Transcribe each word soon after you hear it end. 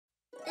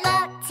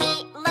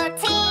Lotty,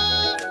 Lotty,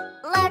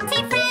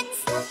 Lotty friends.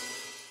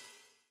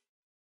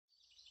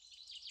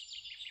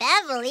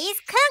 Bevely's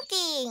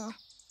cooking.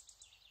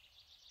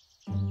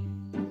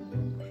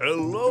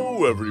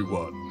 Hello,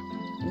 everyone.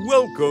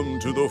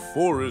 Welcome to the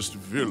Forest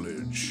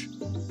Village.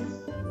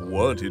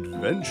 What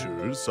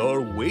adventures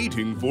are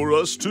waiting for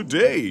us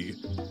today?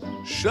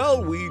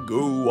 Shall we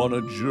go on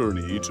a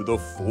journey to the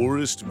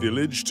Forest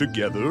Village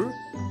together?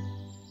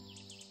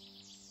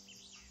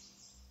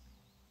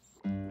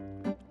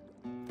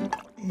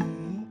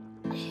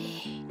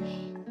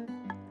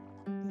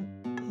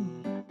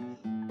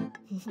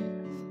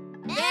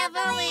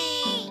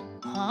 Bevely!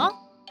 Huh?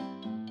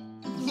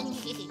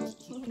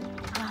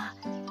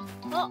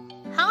 Oh,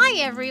 hi,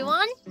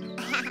 everyone.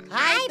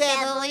 Hi,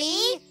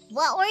 Bevely.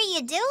 What were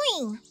you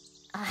doing?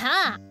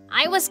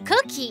 I was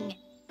cooking.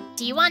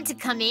 Do you want to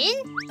come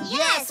in?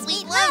 Yes,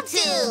 we'd love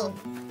to.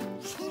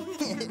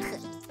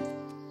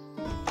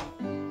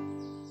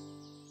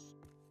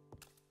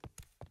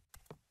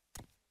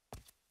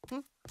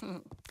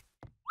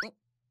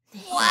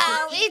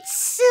 Wow, it's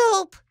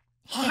soup!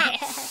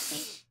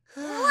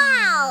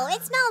 Wow,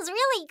 it smells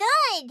really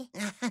good.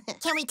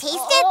 Can we taste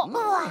it?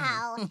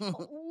 Wow.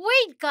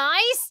 Wait,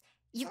 guys.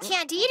 You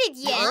can't eat it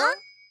yet. Huh?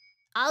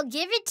 I'll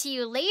give it to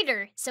you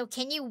later, so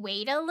can you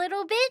wait a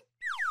little bit?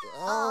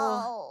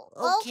 Oh,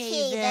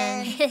 okay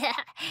then.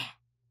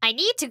 I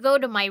need to go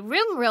to my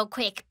room real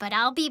quick, but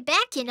I'll be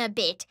back in a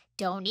bit.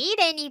 Don't eat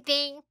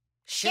anything.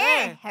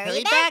 Sure,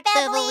 Hurry back,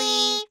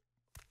 Bevely.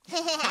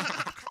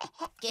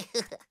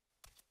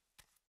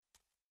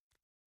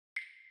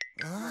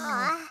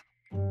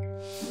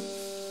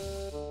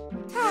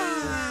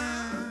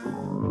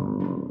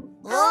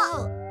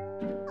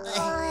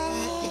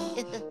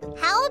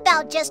 How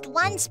about just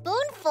one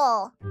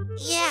spoonful?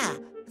 Yeah,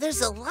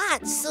 there's a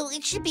lot, so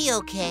it should be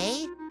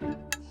okay.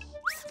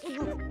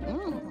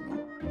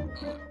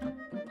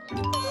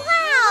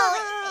 Wow,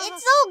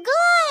 it's so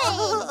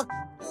good!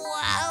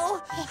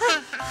 Wow!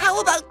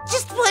 How about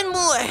just one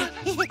more?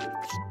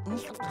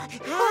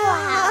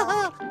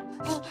 Wow.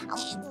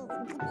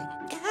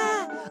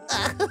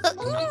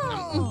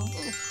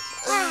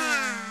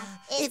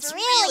 It's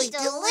really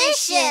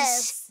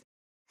delicious.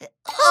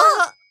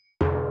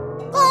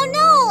 Oh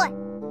no!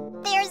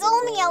 There's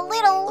only a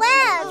little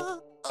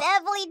left.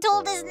 Bevely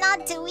told us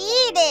not to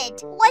eat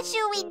it. What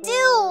should we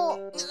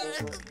do?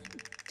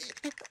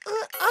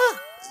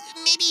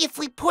 Maybe if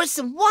we pour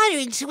some water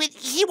into it,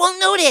 he won't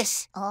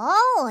notice.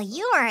 Oh,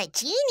 you are a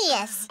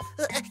genius.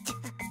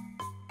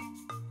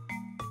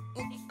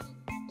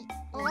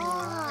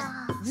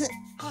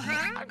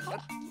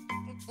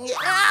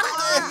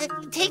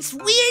 It tastes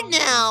weird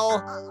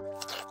now.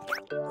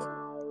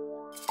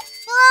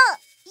 Oh,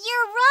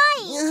 you're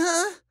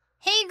right.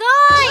 Hey,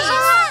 guys!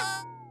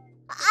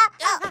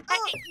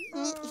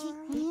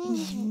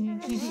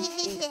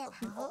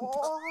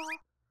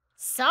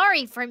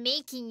 Sorry for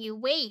making you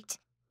wait.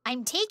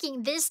 I'm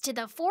taking this to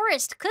the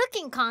forest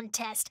cooking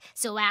contest,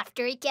 so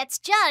after it gets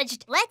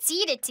judged, let's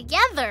eat it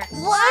together.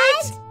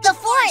 What? The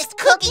forest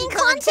cooking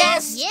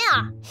contest?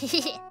 Yeah.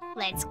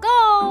 Let's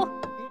go.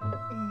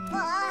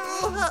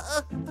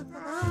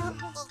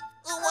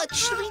 What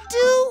should we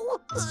do?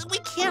 We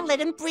can't let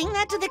him bring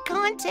that to the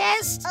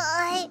contest.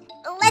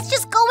 Let's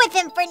just go with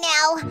him for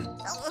now.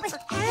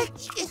 It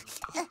smells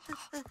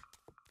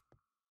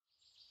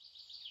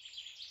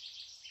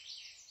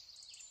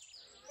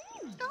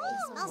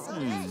so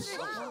good.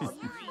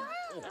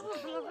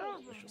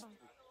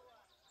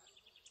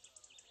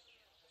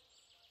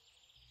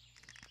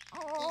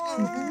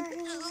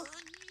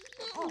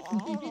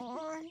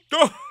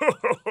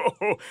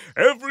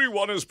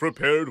 Everyone is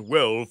prepared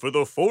well for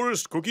the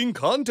forest cooking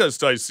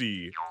contest, I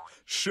see.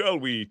 Shall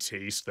we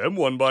taste them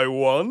one by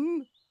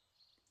one?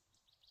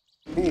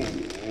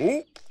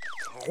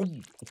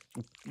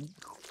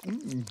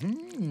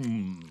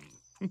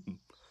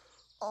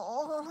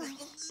 Oh.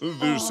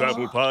 This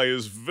apple pie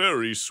is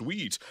very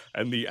sweet,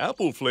 and the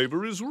apple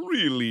flavor is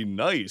really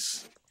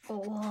nice.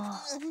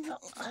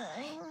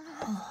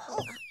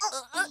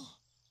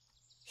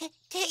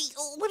 Hey,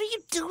 what are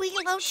you doing,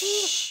 Lotty?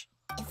 Shh.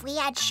 If we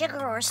add sugar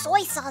or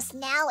soy sauce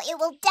now, it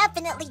will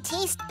definitely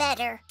taste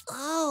better.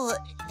 Oh,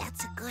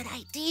 that's a good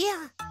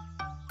idea.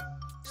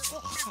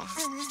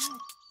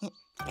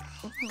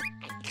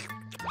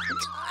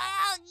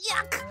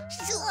 Yuck!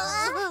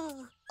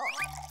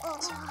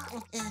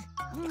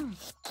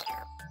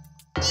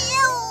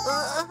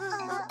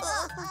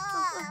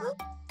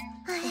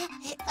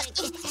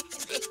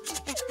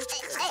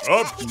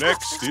 Up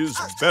next is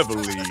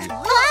Bevely.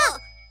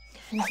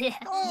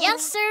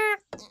 Yes, sir.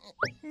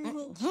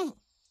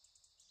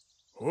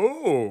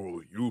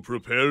 Oh, you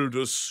prepared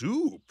a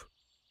soup.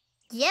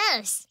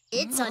 Yes,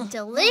 it's a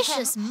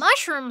delicious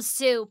mushroom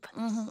soup.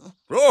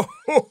 Oh,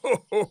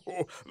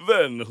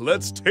 then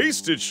let's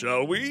taste it,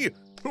 shall we?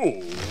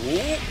 Oh.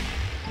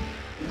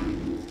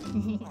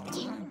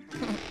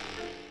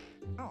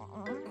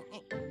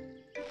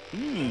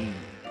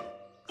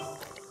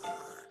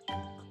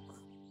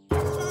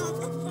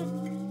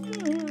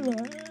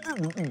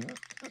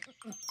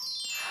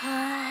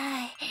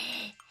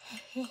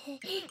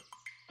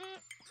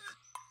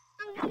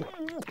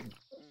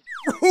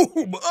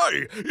 Oh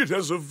my! It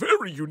has a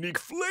very unique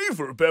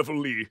flavor,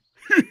 Bevely.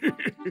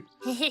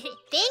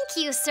 Thank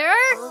you, sir.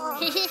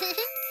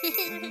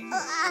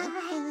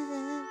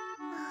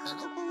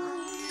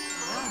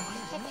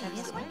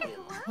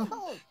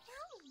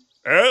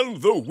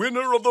 And the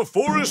winner of the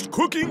forest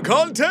cooking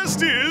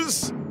contest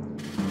is...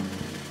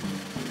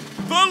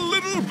 the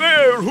little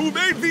bear who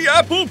made the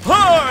apple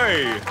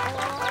pie!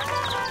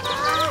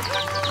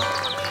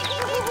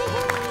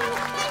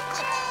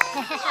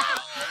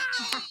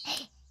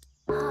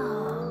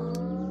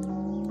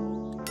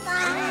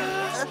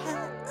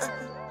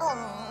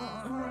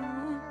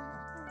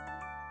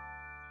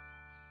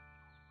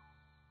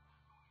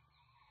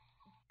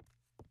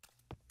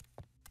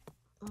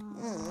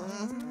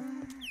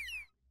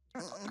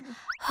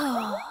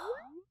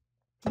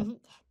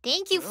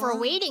 Thank you for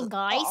waiting,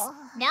 guys.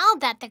 Now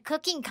that the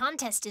cooking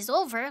contest is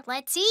over,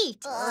 let's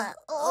eat.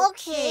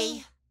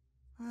 Okay.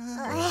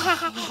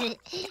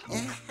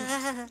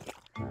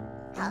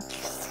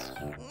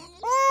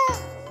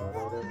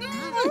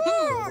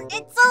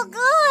 It's so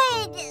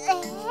good.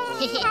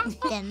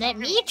 Then let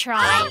me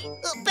try.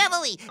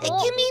 Bevely,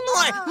 give me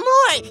more!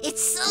 More!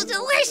 It's so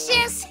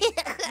delicious!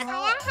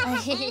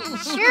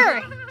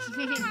 Sure.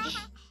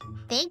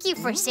 Thank you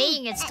for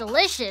saying it's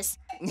delicious.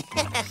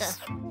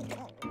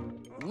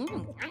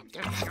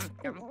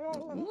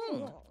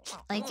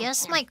 I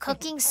guess my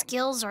cooking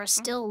skills are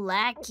still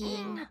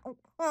lacking.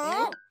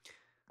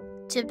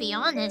 To be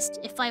honest,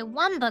 if I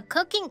won the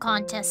cooking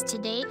contest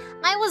today,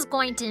 I was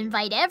going to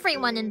invite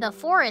everyone in the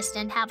forest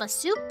and have a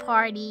soup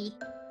party.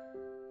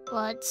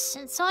 But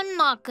since I'm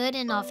not good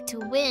enough to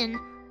win,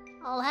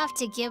 I'll have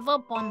to give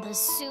up on the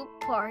soup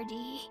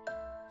party.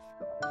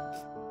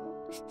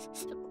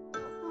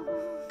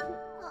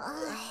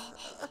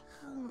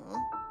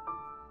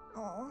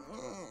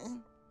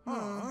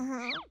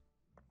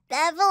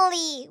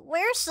 Bevely,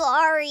 we're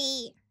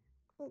sorry.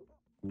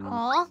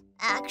 Aw,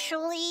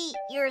 Actually,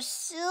 your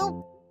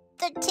soup,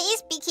 the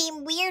taste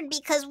became weird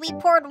because we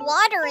poured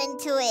water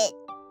into it.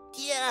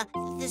 Yeah,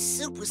 this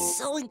soup was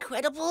so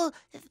incredible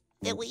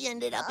that we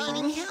ended up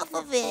eating half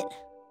of it.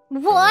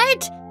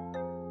 what?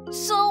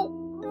 So,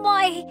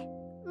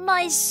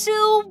 my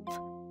soup...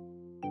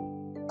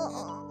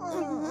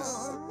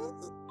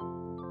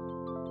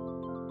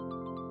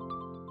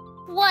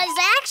 was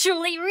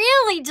actually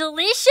really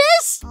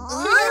delicious?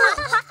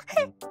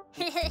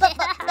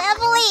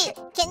 Bevely,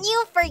 can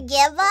you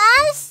forgive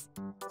us?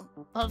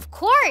 Of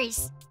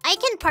course. I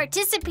can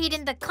participate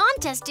in the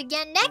contest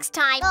again next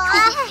time.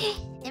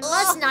 It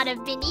must not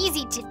have been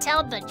easy to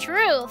tell the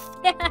truth.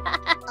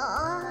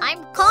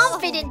 I'm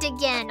confident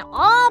again,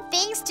 all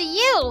thanks to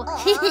you.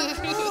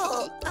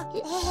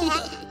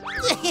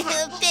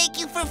 Thank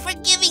you for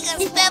forgiving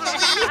us,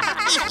 Bevely!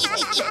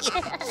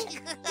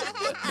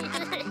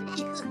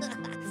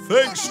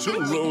 Thanks to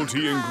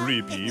Lotty and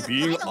Greepy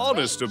being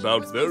honest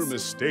about their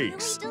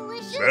mistakes,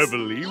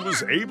 Bevely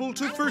was able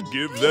to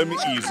forgive them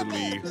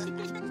easily.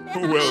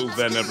 Well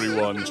then,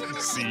 everyone,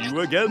 see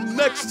you again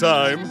next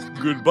time.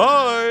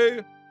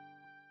 Goodbye!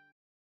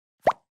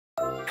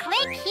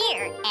 Click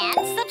here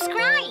and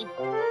subscribe.